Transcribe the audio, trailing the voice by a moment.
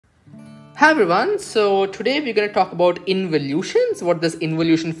Hi everyone, so today we're going to talk about involutions, what this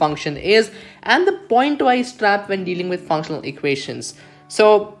involution function is, and the pointwise trap when dealing with functional equations.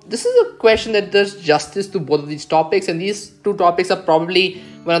 So this is a question that does justice to both of these topics, and these two topics are probably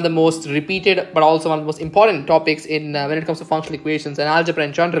one of the most repeated but also one of the most important topics in when it comes to functional equations and algebra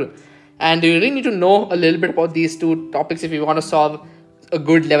in general. And you really need to know a little bit about these two topics if you want to solve a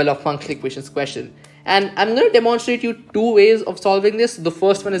good level of functional equations question. And I'm going to demonstrate you two ways of solving this. The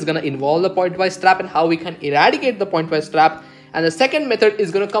first one is going to involve the pointwise trap and how we can eradicate the pointwise trap. And the second method is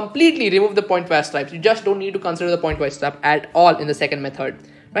going to completely remove the pointwise trap. You just don't need to consider the pointwise trap at all in the second method,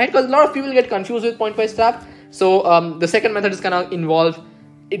 right? Because a lot of people get confused with pointwise trap. So the second method is going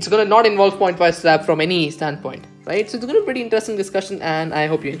to not involve pointwise trap from any standpoint, right? So it's going to be a pretty interesting discussion and I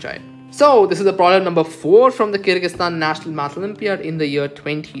hope you enjoy it. So this is the problem number 4 from the Kyrgyzstan National Math Olympiad in the year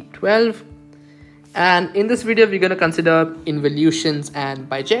 2012. And in this video, we're going to consider involutions and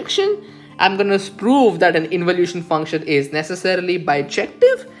bijection. I'm going to prove that an involution function is necessarily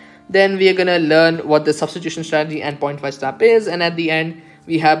bijective. Then we are going to learn what the substitution strategy and pointwise trap is. And at the end,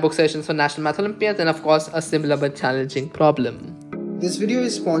 we have book sessions for National Math Olympiads and of course, a similar but challenging problem. This video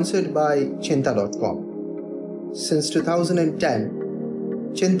is sponsored by Cheenta.com. Since 2010,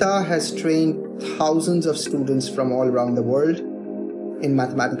 Cheenta has trained thousands of students from all around the world in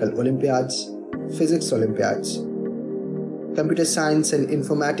mathematical Olympiads, physics Olympiads, computer science and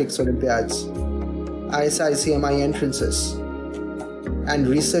informatics Olympiads, ISI CMI entrances, and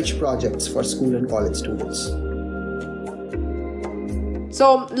research projects for school and college students.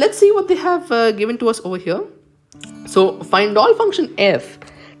 So let's see what they have given to us over here. So find all function f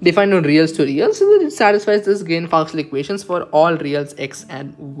defined on reals to reals so that it satisfies this given functional equations for all reals x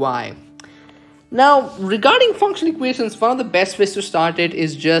and y. Now, regarding functional equations, one of the best ways to start it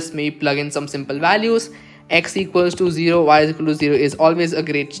is just maybe plug in some simple values. X equals to 0, y is equal to 0 is always a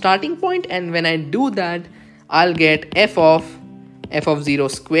great starting point. And when I do that, I'll get f of 0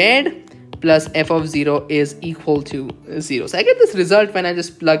 squared plus f of 0 is equal to 0. So I get this result when I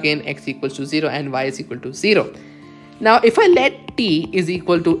just plug in x equals to 0 and y is equal to 0. Now, if I let t is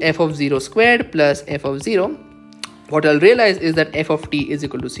equal to f of 0 squared plus f of 0, what I'll realize is that f of t is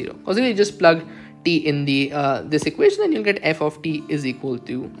equal to 0. Because if you just plug t in the this equation and you'll get f of t is equal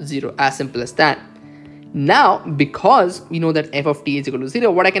to 0, as simple as that. Now, because we know that f of t is equal to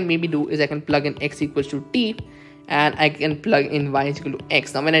 0, what I can maybe do is I can plug in x equals to t and I can plug in y is equal to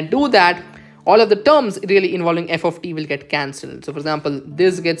x. Now, when I do that, all of the terms really involving f of t will get cancelled. So, for example,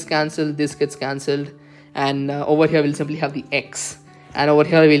 this gets cancelled, this gets cancelled, and over here we'll simply have the x. And over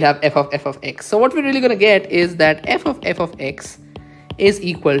here we'll have f of x. So what we're really going to get is that f of x is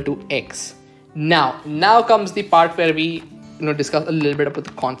equal to x. Now comes the part where we discuss a little bit about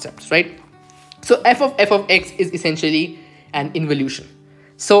the concepts, right? So f of x is essentially an involution.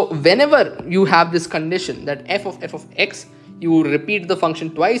 So whenever you have this condition that f of x, you repeat the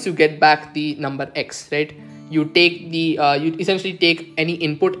function twice, you get back the number x, right? You take the you essentially take any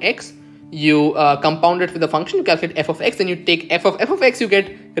input x, you compound it with the function, you calculate f of x, then you take f of x, you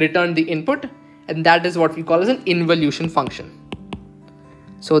get return the input, and that is what we call as an involution function.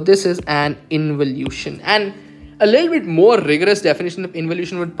 So this is an involution, and a little bit more rigorous definition of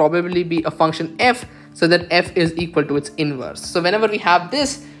involution would probably be a function f, so that f is equal to its inverse. So whenever we have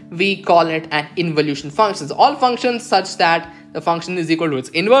this, we call it an involution function. So all functions such that the function is equal to its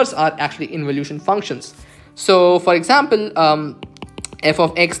inverse are actually involution functions. So for example, f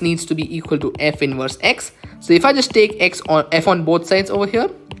of x needs to be equal to f inverse x. So if I just take f on both sides over here,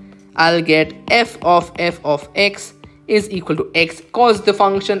 I'll get f of x is equal to x, because the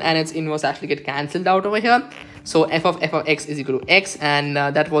function and its inverse actually get cancelled out over here. So f of x is equal to x, and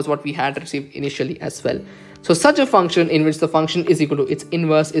that was what we had received initially as well. So such a function in which the function is equal to its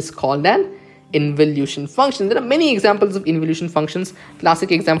inverse is called an involution function. There are many examples of involution functions.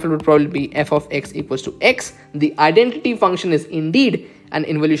 Classic example would probably be f of x equals to x. The identity function is indeed an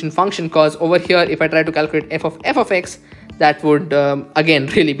involution function, because over here if I try to calculate f of x, that would again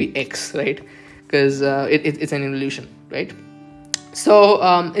really be x, right? Because it's an involution, right? So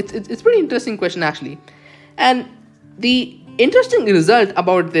it's pretty interesting question actually. And the interesting result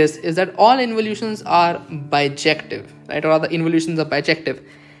about this is that all involutions are bijective, right? Or rather involutions are bijective.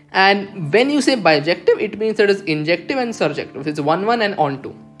 And when you say bijective, it means that it's injective and surjective. It's 1-1 and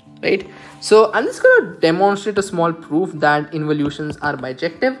on-2, right? So I'm just going to demonstrate a small proof that involutions are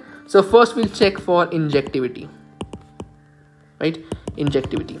bijective. So first we'll check for injectivity, right?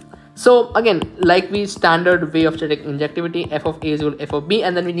 Injectivity. So again, like we standard way of checking injectivity, f of a is equal to f of b,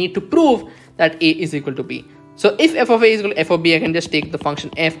 and then we need to prove that a is equal to b. So if f of a is equal to f of b, I can just take the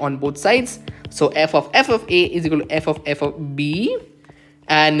function f on both sides. So f of a is equal to f of b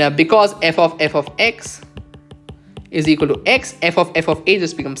And because f of x is equal to x, f of a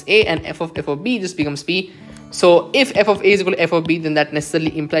just becomes a, and f of b just becomes b. So if f of a is equal to f of b, then that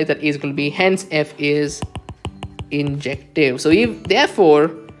necessarily implies that a is equal to b. Hence, f is injective. So we've therefore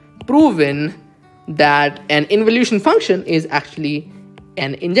proven that an involution function is actually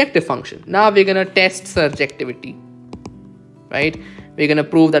an injective function. Now we're going to test surjectivity, right? We're going to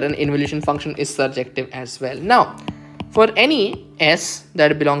prove that an involution function is surjective as well. Now, for any s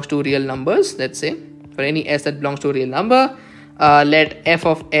that belongs to real numbers, let's say, for any s that belongs to a real number, let f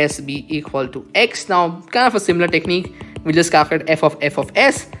of s be equal to x. Now, kind of a similar technique, we just calculate f of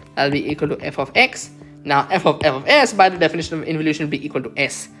s, that'll be equal to f of x. Now, f of s, by the definition of involution, will be equal to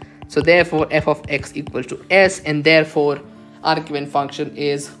s. So therefore, f of x equals to s, and therefore, our given function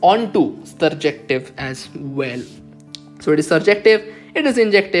is onto surjective as well. So it is surjective, it is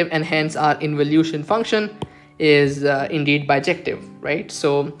injective, and hence our involution function is indeed bijective, right?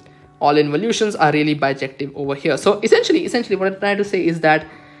 So all involutions are really bijective over here. So essentially what I'm trying to say is that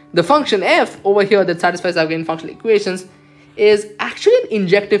the function f over here that satisfies our given functional equations is actually an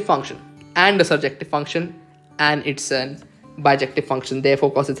injective function and a surjective function, and it's an bijective function, therefore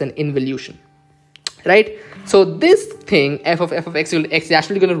because it's an involution, right? So this thing f of x equal to x is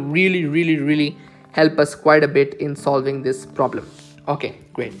actually going to really help us quite a bit in solving this problem. Okay,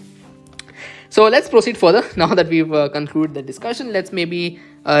 great. So let's proceed further. Now that we've concluded the discussion, let's maybe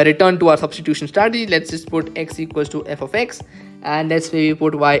return to our substitution strategy. Let's just put x equals to f of x, and let's maybe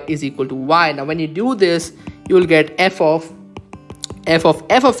put y is equal to y. Now when you do this, you will get f of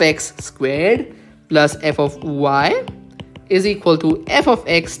x squared plus f of y is equal to f of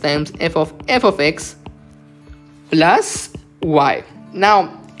x times f of x plus y.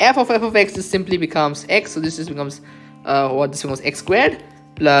 Now f of x just simply becomes x, so this just becomes this becomes x squared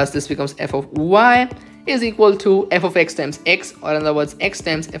plus this becomes f of y is equal to f of x times x, or in other words x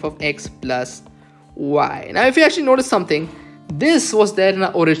times f of x plus y. Now if you actually notice something, this was there in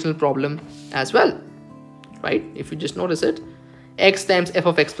our original problem as well, right? If you just notice it, x times f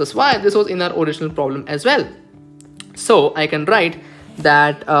of x plus y, this was in our original problem as well. So I can write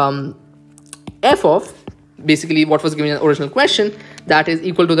that f of basically what was given in the original question, that is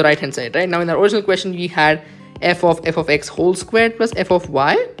equal to the right hand side, right? Now in our original question we had f of x whole squared plus f of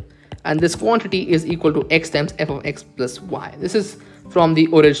y, and this quantity is equal to x times f of x plus y. This is from the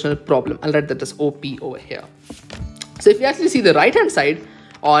original problem. I'll write that as OP over here. So if you actually see the right hand side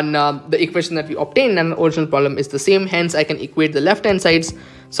on the equation that we obtained, and the original problem is the same, hence I can equate the left hand sides.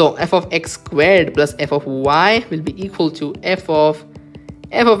 So f of x squared plus f of y will be equal to f of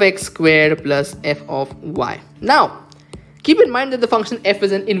x squared plus f of y. Now keep in mind that the function f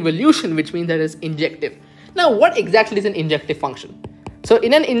is an involution, which means that it's injective. Now what exactly is an injective function? So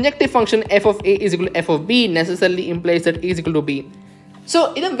in an injective function, f of a is equal to f of b necessarily implies that a is equal to b.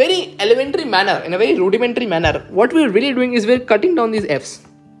 So in a very elementary manner, in a very rudimentary manner, what we're really doing is we're cutting down these f's,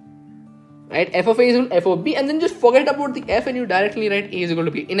 right? F of a is equal to f of b, and then just forget about the f and you directly write a is equal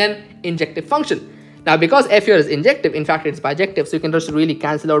to b in an injective function. Now because f here is injective, in fact it's bijective, so you can just really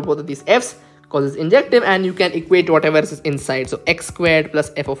cancel out both of these f's because it's injective, and you can equate whatever is inside. So x squared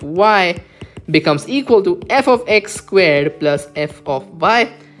plus f of y becomes equal to f of x squared plus f of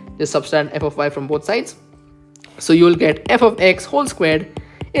y. Just subtract f of y from both sides. So you will get f of x whole squared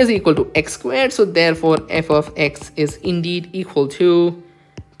is equal to x squared. So therefore f of x is indeed equal to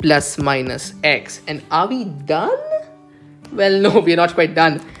plus minus x. And are we done? Well, no, we are not quite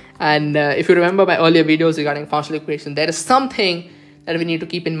done. And if you remember my earlier videos regarding functional equation, there is something that we need to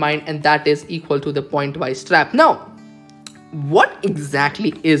keep in mind, and that is equal to the pointwise trap. Now, what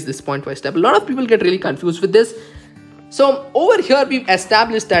exactly is this pointwise trap? A lot of people get really confused with this. So over here we've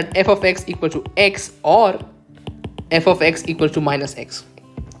established that f of x equal to x or f of x equal to minus x,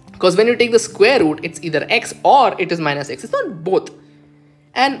 because when you take the square root, it's either x or it is minus x. It's not both.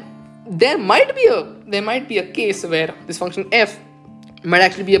 And there might be a case where this function f might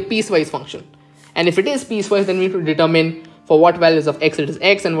actually be a piecewise function, and if it is piecewise, then we need to determine for what values of x it is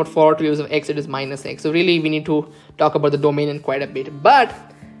x, and for what values of x it is minus x. So really we need to talk about the domain in quite a bit. But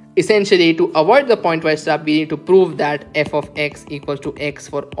essentially, to avoid the pointwise trap, we need to prove that f of x equals to x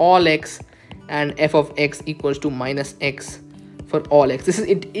for all x and f of x equals to minus x for all x. This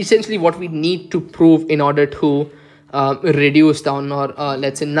is essentially what we need to prove in order to reduce down, or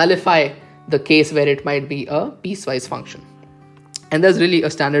let's say nullify the case where it might be a piecewise function. And there's really a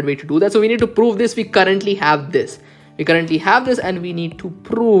standard way to do that. So we need to prove this. We currently have this, and we need to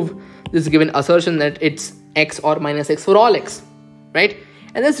prove this given assertion that it's x or minus x for all x, right?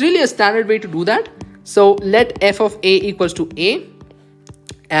 And there's really a standard way to do that. So let f of a equals to a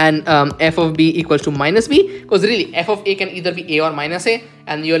and f of b equals to minus b, because really f of a can either be a or minus a,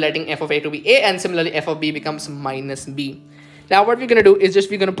 and you're letting f of a to be a, and similarly f of b becomes minus b. Now what we're going to do is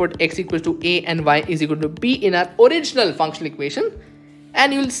we're going to put x equals to a and y is equal to b in our original functional equation,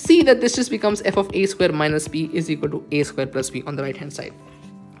 and you'll see that this just becomes f of a square minus b is equal to a square plus b on the right hand side.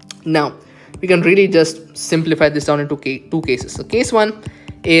 Now we can really just simplify this down into two cases. So case 1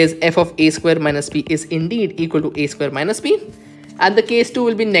 is f of a square minus b is indeed equal to a square minus b, and the case 2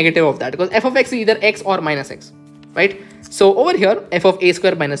 will be negative of that because f of x is either x or minus x, right? So over here f of a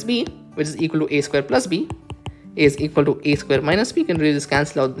square minus b, which is equal to a square plus b, is equal to a square minus b. You can really just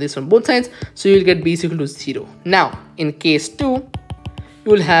cancel out this from both sides, so you'll get b is equal to 0. Now in case 2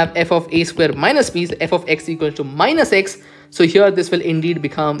 you will have f of a square minus b, so f of x equals to minus x, so here this will indeed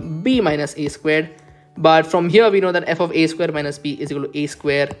become b minus a squared. But from here we know that f of a square minus b is equal to a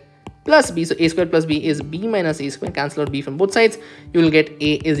square plus b, so a square plus b is b minus a square. Cancel out b from both sides, you will get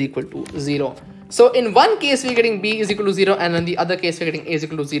a is equal to 0. So in one case we're getting b is equal to 0, and in the other case we're getting a is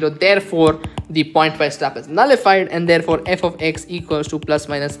equal to 0. Therefore the pointwise trap is nullified, and therefore f of x equals to plus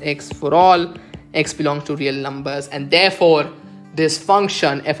minus x for all x belongs to real numbers, and therefore this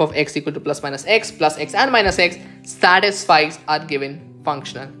function f of x equal to plus x and minus x satisfies our given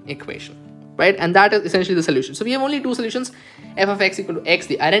functional equation, right? And that is essentially the solution. So we have only two solutions: f of x equal to x,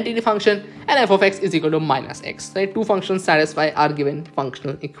 the identity function, and f of x is equal to minus x, right? Two functions satisfy our given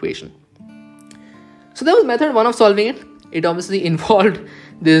functional equation. So that was method 1 of solving it. It obviously involved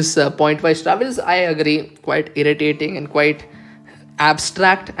this pointwise travels. I agree, quite irritating and quite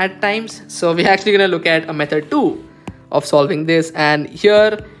abstract at times. So we're actually going to look at a method 2 of solving this, and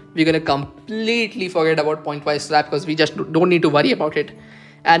here we're going to completely forget about pointwise trap because we just don't need to worry about it,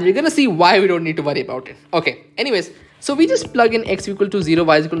 and we're going to see why we don't need to worry about it. Okay, anyways, so we just plug in x equal to 0,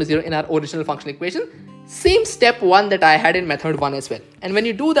 y is equal to 0 in our original functional equation. Same step 1 that I had in method 1 as well, and when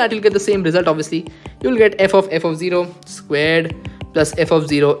you do that you'll get the same result. Obviously you'll get f of 0 squared plus f of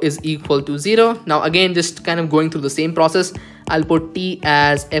 0 is equal to 0. Now again, just kind of going through the same process, I'll put t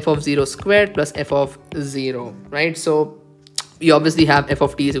as f of 0 squared plus f of 0, right? So we obviously have f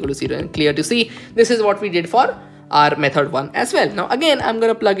of t is equal to 0, and clear to see this is what we did for our method 1 as well. Now again, I'm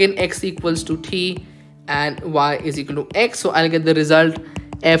going to plug in x equals to t and y is equal to x, so I'll get the result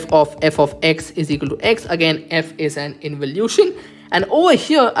f of x is equal to x. Again, f is an involution, and over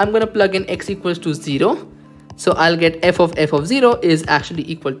here I'm going to plug in x equals to 0, so I'll get f of 0 is actually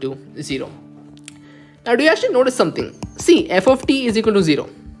equal to 0. Now do you actually notice something? See, f of t is equal to 0,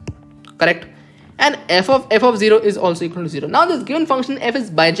 correct? And f of 0 is also equal to 0. Now this given function f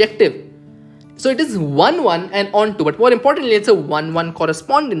is bijective, so it is 1 1 and on 2, but more importantly it's a 1 1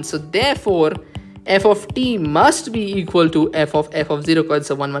 correspondence, so therefore f of t must be equal to f of 0 because it's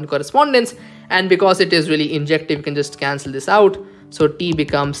a 1 1 correspondence, and because it is really injective you can just cancel this out, so t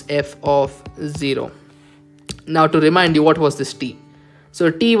becomes f of 0. Now to remind you, what was this t? So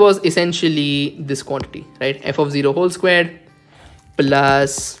t was essentially this quantity, right? F of 0 whole squared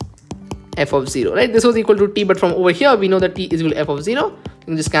plus f of 0, right? This was equal to t, but from over here we know that t is equal to f of 0. You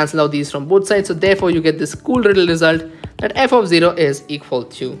can just cancel out these from both sides, so therefore you get this cool little result that f of 0 is equal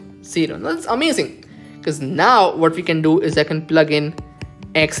to 0. Now that's amazing, because now what we can do is I can plug in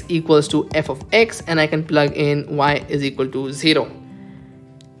x equals to f of x, and I can plug in y is equal to 0.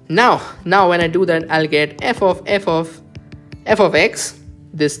 Now when I do that, I'll get f of x,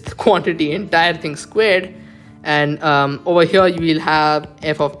 this quantity, entire thing squared, and over here you will have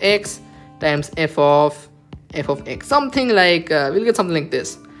f of x times f of x, something like we'll get something like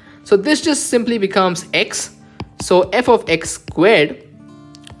this. So this just simply becomes x, so f of x squared,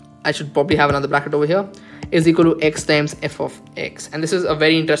 I should probably have another bracket over here, is equal to x times f of x. And this is a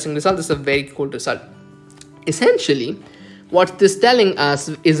very interesting result. This is a very cool result. Essentially what this is telling us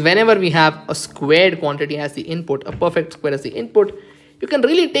is whenever we have a squared quantity as the input, a perfect square as the input, you can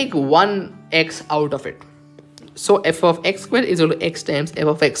really take one x out of it. So f of x squared is equal to x times f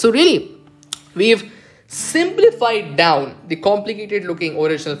of x. So really we've simplified down the complicated looking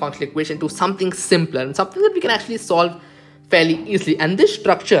original functional equation to something simpler and something that we can actually solve fairly easily. And this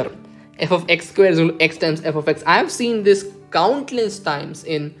structure, f of x squared is equal to x times f of x, I have seen this countless times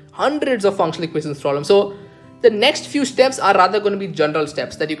in hundreds of functional equations problems. So the next few steps are rather going to be general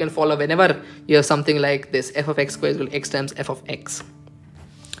steps that you can follow whenever you have something like this, f of x squared is equal to x times f of x.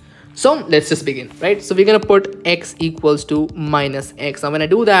 So let's just begin, right? So we're going to put x equals to minus x. Now when I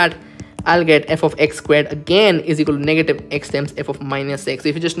do that, I'll get f of x squared again is equal to negative x times f of minus x. So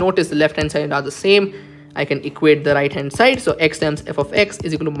if you just notice, the left hand side are the same, I can equate the right hand side. So x times f of x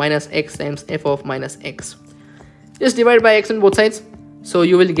is equal to minus x times f of minus x. Just divide by x on both sides. So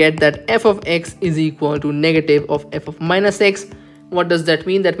you will get that f of x is equal to negative of f of minus x. What does that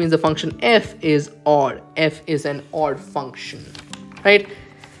mean? That means the function f is odd. F is an odd function. right?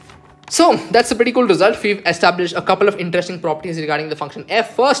 So that's a pretty cool result. We've established a couple of interesting properties regarding the function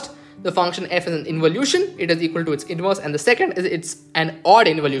f. First, the function f is an involution. It is equal to its inverse. And the second is it's an odd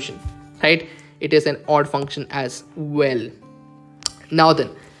involution, right? It is an odd function as well. Now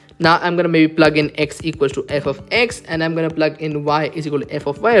I'm going to maybe plug in x equals to f of x, and I'm going to plug in y is equal to f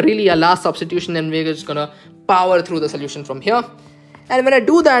of y. Really a last substitution, and we're just going to power through the solution from here. And when I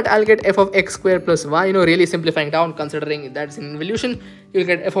do that, I'll get f of x squared plus y, really simplifying down, considering that's an involution. You'll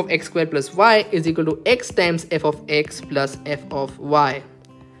get f of x squared plus y is equal to x times f of x plus f of y.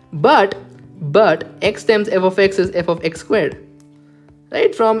 But x times f of x is f of x squared,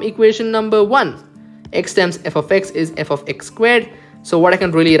 right? From equation number 1, x times f of x is f of x squared. So what I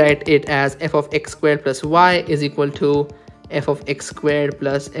can really write it as f of x squared plus y is equal to f of x squared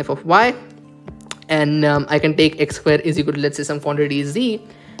plus f of y. And I can take x squared is equal to, let's say, some quantity z.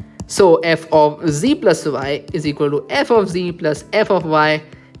 So f of z plus y is equal to f of z plus f of y.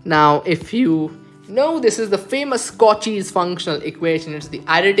 Now, if you know, this is the famous Cauchy's functional equation. It's the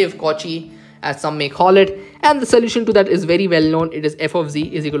additive Cauchy, as some may call it. And the solution to that is very well known. It is f of z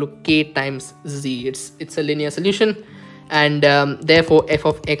is equal to k times z. It's a linear solution. And therefore, f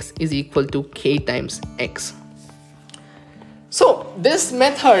of x is equal to k times x. So this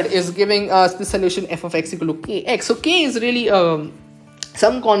method is giving us the solution f of x equal to kx. So k is really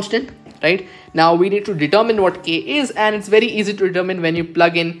some constant, right? Now we need to determine what k is, and it's very easy to determine when you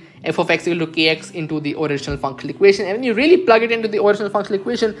plug in f of x equal to kx into the original functional equation. And when you really plug it into the original functional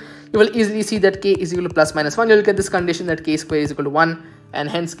equation, you will easily see that k is equal to plus minus 1. You'll get this condition that k square is equal to 1, and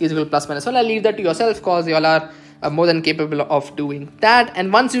hence k is equal to plus minus 1. I'll leave that to yourself because you all are more than capable of doing that.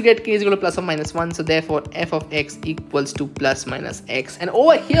 And once you get k is equal to plus or minus 1, so therefore f of x equals to plus minus x. And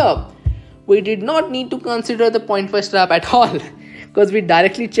over here, we did not need to consider the pointwise trap at all, because we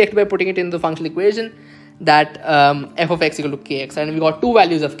directly checked by putting it in the functional equation that f of x equal to kx, and we got two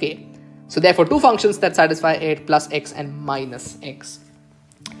values of k. So therefore, two functions that satisfy it, plus x and minus x.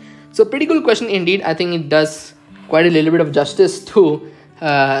 So pretty cool question indeed. I think it does quite a little bit of justice to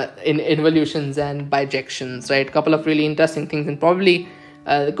in involutions and bijections, right? Couple of really interesting things, and probably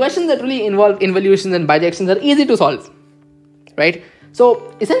the questions that really involve involutions and bijections are easy to solve, right?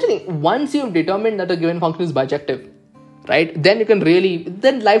 So essentially, once you've determined that a given function is bijective, right, then you can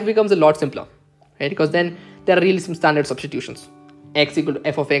then life becomes a lot simpler, right? Because then there are really some standard substitutions. X equal to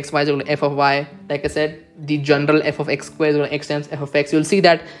f of x, y is equal to f of y. Like I said, the general f of x squared is equal to x times f of x. You'll see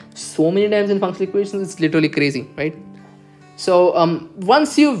that so many times in functional equations, it's literally crazy, right? So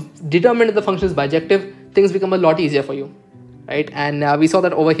once you've determined that the function is bijective, things become a lot easier for you, right? And we saw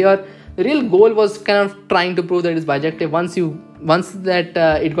that over here, the real goal was kind of trying to prove that it's bijective. Once that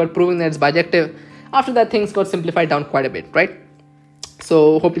it got proven that it's bijective, after that things got simplified down quite a bit, right?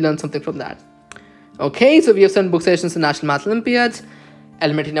 So hope you learned something from that. Okay, so we have some book sessions in National Math Olympiads.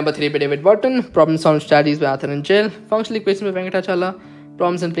 Elementary number 3 by David Burton, Problem Solving Strategies by Arthur and Jill, Functional Equations by Venkatachala,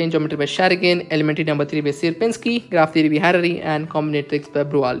 Problems in Plane Geometry by Sharagan, Elementary number 3 by Sierpinski, Graph Theory by Harari, and Combinatorics by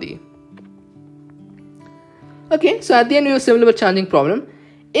Brualdi. Okay, so at the end we have a similar but challenging problem.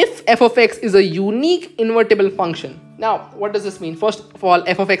 If f of x is a unique invertible function. Now, what does this mean? First of all,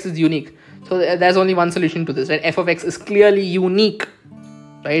 f of x is unique. So there's only one solution to this, right? F of x is clearly unique,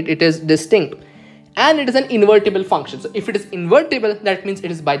 right? It is distinct. And it is an invertible function. So if it is invertible, that means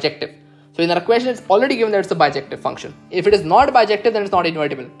it is bijective. So in our question, it's already given that it's a bijective function. If it is not bijective, then it's not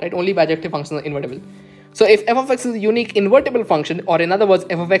invertible, right? Only bijective functions are invertible. So if f of x is a unique invertible function, or in other words,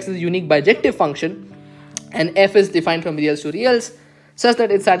 f of x is a unique bijective function, and f is defined from reals to reals, such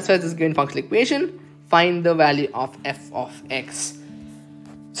that it satisfies this given functional equation, find the value of f of x.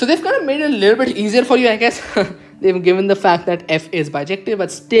 So they've kind of made it a little bit easier for you, I guess. They've given the fact that f is bijective,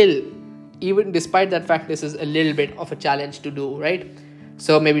 but still, even despite that fact, this is a little bit of a challenge to do, right?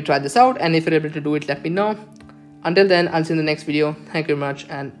 So maybe try this out, and if you're able to do it, let me know. Until then, I'll see you in the next video. Thank you very much,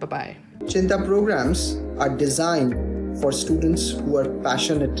 and bye-bye. Cheenta programs are designed for students who are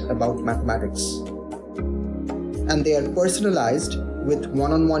passionate about mathematics. And they are personalized with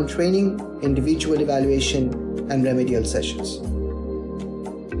one-on-one training, individual evaluation, and remedial sessions.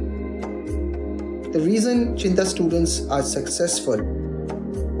 The reason Cheenta students are successful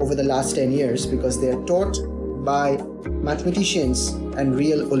over the last 10 years because they are taught by mathematicians and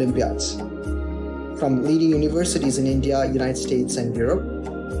real Olympiads from leading universities in India, United States, and Europe.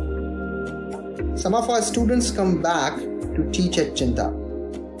 Some of our students come back to teach at Cheenta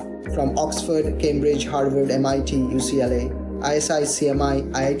from Oxford, Cambridge, Harvard, MIT, UCLA, ISI,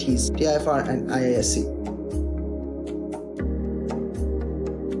 CMI, IITs, TIFR, and IISc.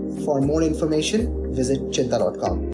 For more information, visit cheenta.com.